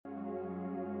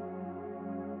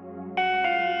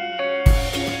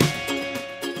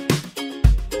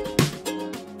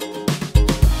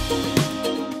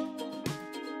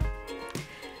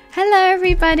Hello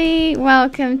everybody,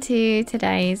 welcome to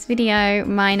today's video.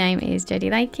 My name is Jodi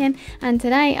Lakin and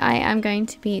today I am going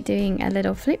to be doing a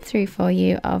little flip through for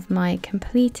you of my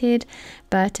completed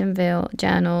Burtonville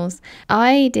journals.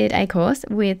 I did a course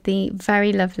with the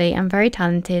very lovely and very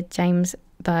talented James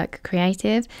Burke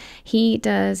Creative. He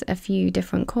does a few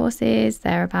different courses.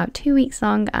 They're about 2 weeks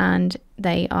long and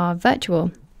they are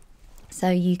virtual. So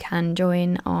you can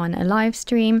join on a live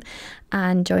stream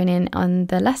and join in on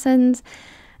the lessons.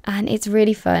 And it's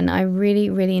really fun. I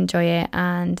really enjoy it.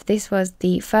 And this was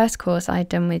the first course I'd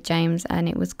done with James and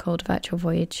it was called Virtual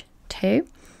Voyage 2.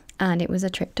 And it was a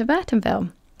trip to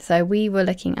Burtonville. So we were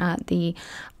looking at the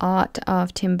art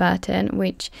of Tim Burton,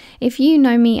 which if you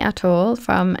know me at all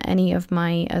from any of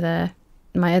my other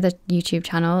YouTube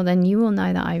channel, then you will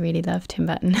know that I really love Tim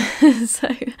Burton. So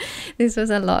this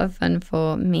was a lot of fun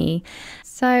for me.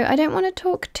 So I don't want to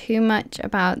talk too much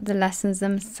about the lessons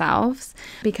themselves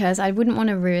because I wouldn't want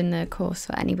to ruin the course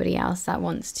for anybody else that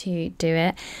wants to do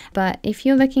it. But if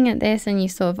you're looking at this and you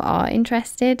sort of are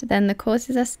interested, then the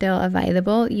courses are still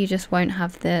available. You just won't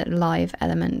have the live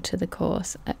element to the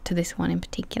course, to this one in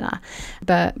particular.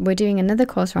 But we're doing another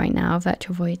course right now,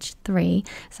 Virtual Voyage 3.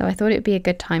 So I thought it'd be a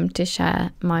good time to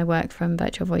share my work from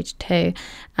Virtual Voyage 2.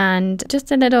 And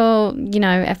just a little,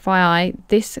 FYI,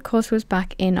 this course was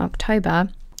back in October.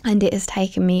 And it has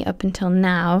taken me up until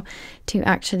now to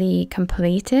actually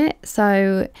complete it.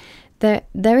 So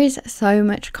there is so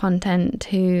much content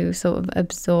to sort of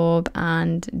absorb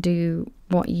and do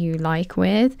what you like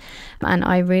with. And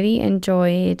I really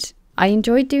enjoyed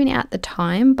doing it at the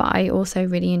time, but I also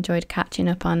really enjoyed catching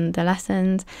up on the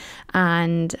lessons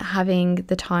and having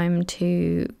the time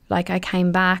to, I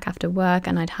came back after work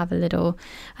and I'd have a little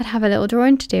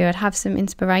drawing to do. I'd have some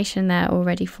inspiration there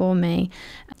already for me.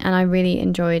 And I really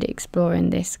enjoyed exploring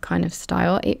this kind of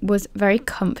style. It was very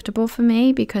comfortable for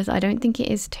me because I don't think it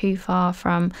is too far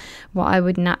from what I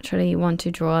would naturally want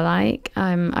to draw like.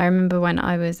 I remember when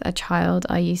I was a child,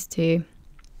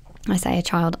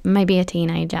 maybe a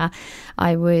teenager,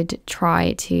 I would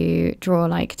try to draw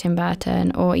like Tim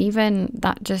Burton, or even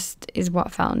that just is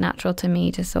what felt natural to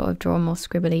me, to sort of draw more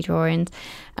scribbly drawings.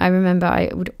 I remember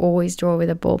I would always draw with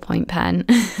a ballpoint pen,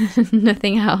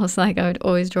 nothing else. I would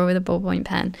always draw with a ballpoint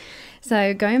pen.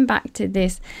 So going back to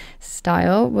this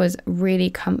style was really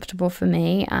comfortable for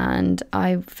me, and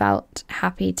I felt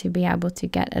happy to be able to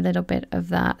get a little bit of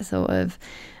that sort of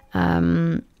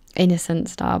innocent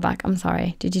style back. I'm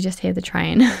sorry, did you just hear the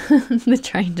train? The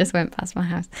train just went past my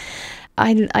house.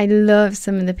 I love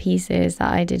some of the pieces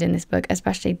that I did in this book,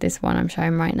 especially this one I'm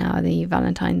showing right now, the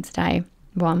Valentine's Day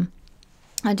one.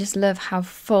 I just love how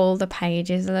full the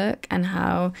pages look and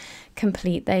how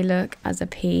complete they look as a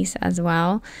piece as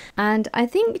well. And I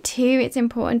think too, it's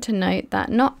important to note that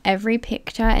not every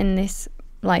picture in this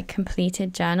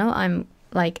completed journal I'm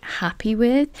happy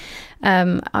with.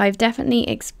 I've definitely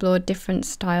explored different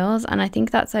styles and I think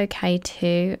that's okay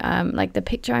too. The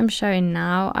picture I'm showing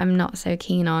now, I'm not so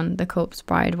keen on the Corpse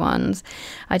Bride ones.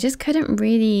 I just couldn't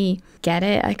really get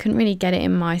it. I couldn't really get it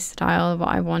in my style, what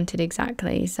I wanted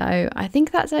exactly. So I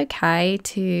think that's okay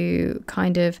to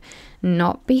kind of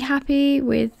not be happy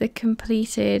with the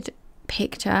completed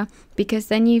picture, because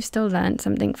then you've still learned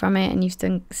something from it and you've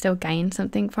still gained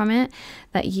something from it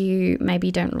that you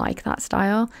maybe don't like that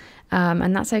style,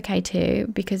 and that's okay too,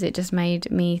 because it just made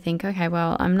me think, okay,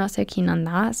 well, I'm not so keen on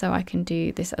that, so I can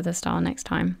do this other style next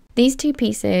time. These two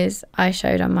pieces I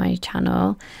showed on my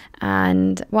channel,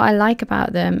 and what I like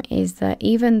about them is that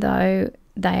even though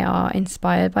they are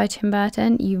inspired by Tim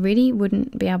Burton, you really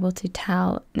wouldn't be able to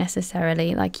tell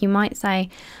necessarily. You might say,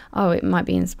 oh, it might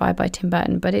be inspired by Tim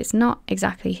Burton, but it's not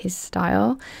exactly his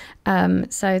style.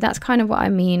 So that's kind of what I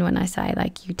mean when I say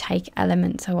you take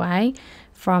elements away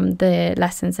from the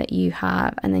lessons that you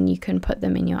have and then you can put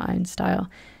them in your own style.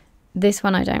 This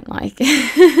one I don't like.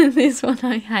 This one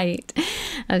I hate.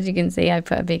 As you can see, I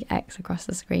put a big X across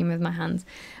the screen with my hands.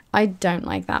 I don't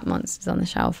like that Monsters on the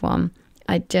Shelf one.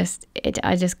 I just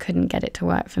couldn't get it to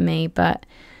work for me, but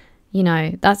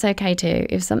that's okay too.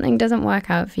 If something doesn't work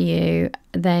out for you,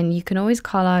 then you can always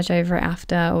collage over it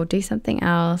after or do something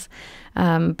else.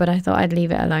 But I thought I'd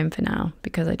leave it alone for now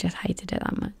because I just hated it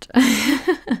that much.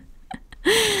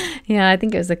 Yeah, I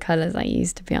think it was the colours I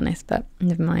used, to be honest, but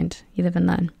never mind, you live and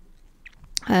learn.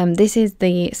 This is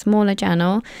the smaller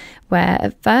journal where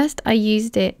at first I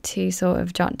used it to sort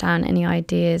of jot down any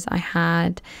ideas I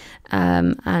had,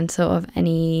 and sort of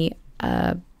any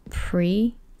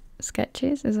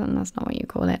pre-sketches, that's not what you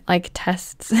call it,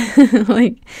 tests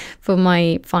for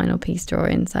my final piece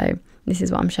drawing. So this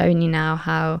is what I'm showing you now,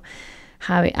 how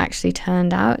it actually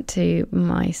turned out to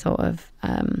my sort of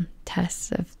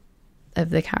tests of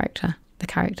the character. The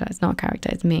character, it's not a character,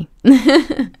 it's me.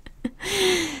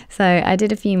 So I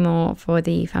did a few more for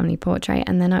the family portrait,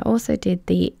 and then I also did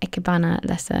the Ikebana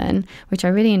lesson, which I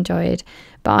really enjoyed.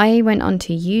 But I went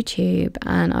onto YouTube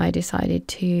and I decided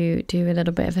to do a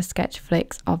little bit of a sketch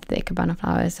flicks of the Ikebana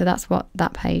flowers. So that's what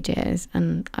that page is,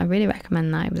 and I really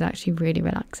recommend that. It was actually really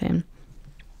relaxing.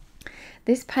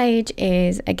 This page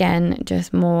is, again,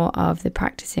 just more of the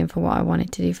practicing for what I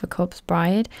wanted to do for Corpse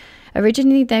Bride.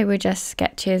 Originally they were just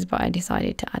sketches, but I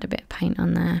decided to add a bit of paint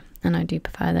on there, and I do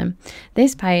prefer them.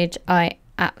 This page I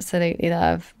absolutely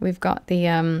love. We've got the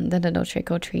little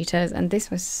trick or treaters, and this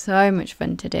was so much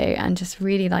fun to do, and just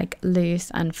really like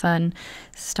loose and fun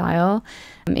style.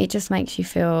 It just makes you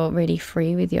feel really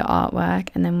free with your artwork,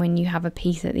 and then when you have a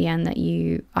piece at the end that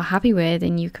you are happy with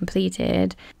and you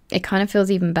completed, it kind of feels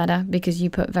even better because you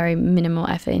put very minimal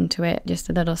effort into it, just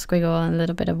a little squiggle and a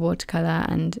little bit of watercolor,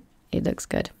 and it looks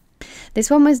good. This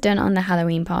one was done on the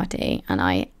Halloween party, and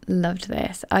I loved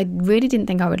this. I really didn't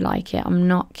think I would like it. I'm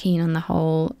not keen on the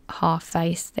whole half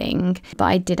face thing, but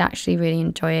I did actually really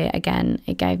enjoy it. Again,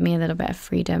 it gave me a little bit of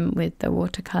freedom with the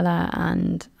watercolor,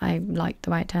 and I liked the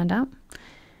way it turned out.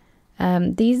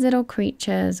 These little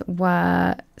creatures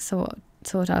were sort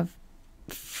of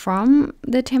from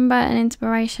the Tim Burton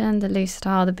inspiration, the loose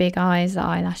style, the big eyes, the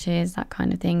eyelashes, that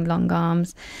kind of thing, long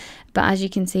arms. But as you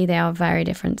can see, they are very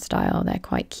different style. They're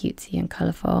quite cutesy and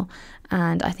colourful,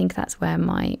 and I think that's where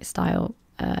my style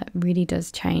really does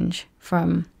change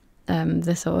from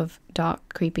the sort of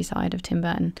dark, creepy side of Tim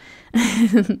Burton,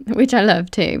 which I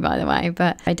love too, by the way.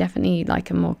 But I definitely like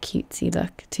a more cutesy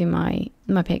look to my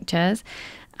pictures,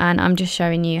 and I'm just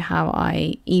showing you how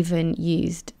I even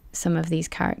used some of these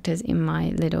characters in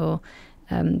my little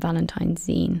Valentine's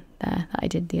zine there that I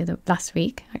did last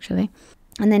week actually.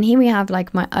 And then here we have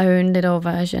like my own little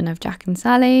version of Jack and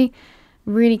Sally,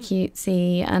 really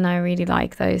cutesy, and I really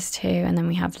like those two. And then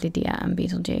we have Lydia and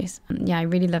Beetlejuice. Yeah, I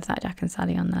really love that Jack and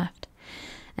Sally on the left.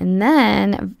 And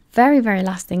then very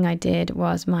last thing I did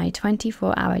was my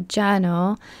 24-hour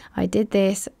journal. I did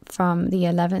this from the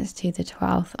 11th to the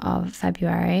 12th of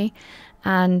February.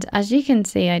 And as you can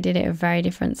see, I did it a very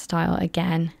different style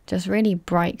again, just really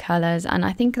bright colours. And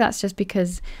I think that's just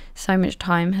because so much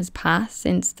time has passed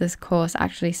since this course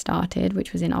actually started,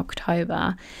 which was in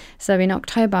October. So in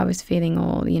October I was feeling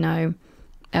all, you know,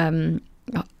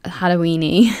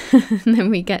 Halloween-y. And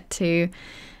then we get to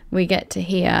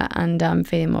here, and I'm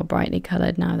feeling more brightly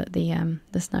coloured now that the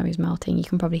snow is melting. You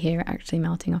can probably hear it actually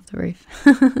melting off the roof.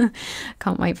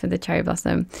 Can't wait for the cherry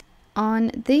blossom.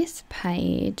 On this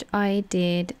page, I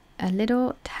did a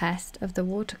little test of the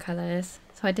watercolours.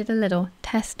 So I did a little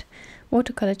test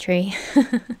watercolour tree,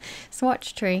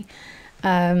 swatch tree,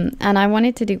 and I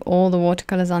wanted to do all the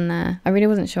watercolours on there. I really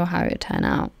wasn't sure how it would turn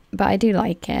out, but I do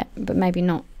like it, but maybe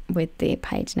not with the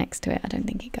page next to it. I don't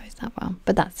think it goes that well,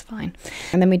 but that's fine.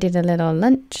 And then we did a little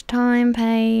lunchtime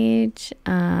page,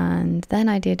 and then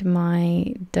I did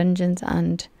my Dungeons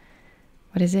and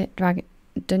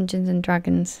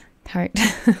Dragons character.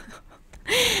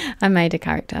 I made a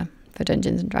character for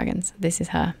Dungeons and Dragons. This is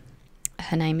her.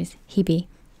 Her name is Hebe.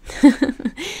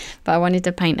 But I wanted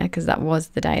to paint her because that was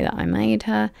the day that I made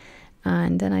her.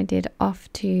 And then I did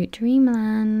Off to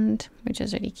Dreamland, which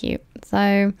is really cute.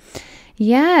 So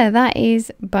yeah, that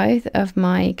is both of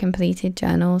my completed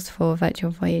journals for Virtual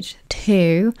Voyage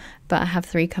 2, but I have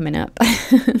 3 coming up.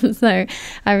 So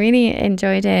I really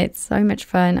enjoyed it. It's so much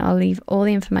fun. I'll leave all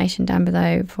the information down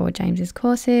below for James's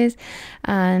courses.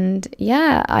 And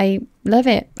yeah, I love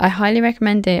it. I highly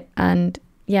recommend it. And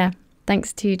yeah,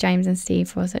 thanks to James and Steve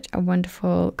for such a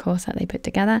wonderful course that they put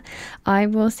together. I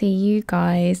will see you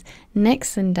guys next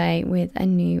Sunday with a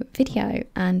new video.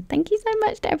 And thank you so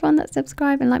much to everyone that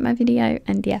subscribed and liked my video.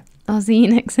 And yeah, I'll see you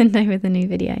next Sunday with a new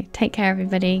video. Take care,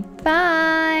 everybody.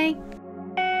 Bye.